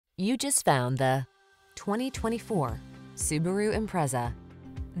You just found the 2024 Subaru Impreza.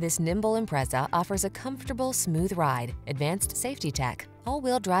 This nimble Impreza offers a comfortable, smooth ride, advanced safety tech,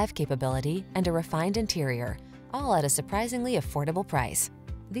 all-wheel drive capability, and a refined interior, all at a surprisingly affordable price.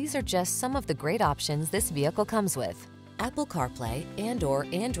 These are just some of the great options this vehicle comes with: Apple CarPlay and/or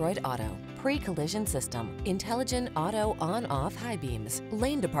Android Auto, pre-collision system, intelligent auto on-off high beams,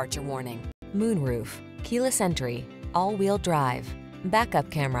 lane departure warning, moonroof, keyless entry, all-wheel drive, backup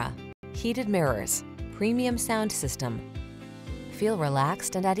camera, heated mirrors, premium sound system. Feel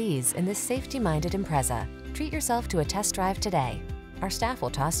relaxed and at ease in this safety-minded Impreza. Treat yourself to a test drive today. Our staff will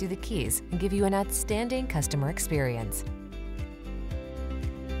toss you the keys and give you an outstanding customer experience.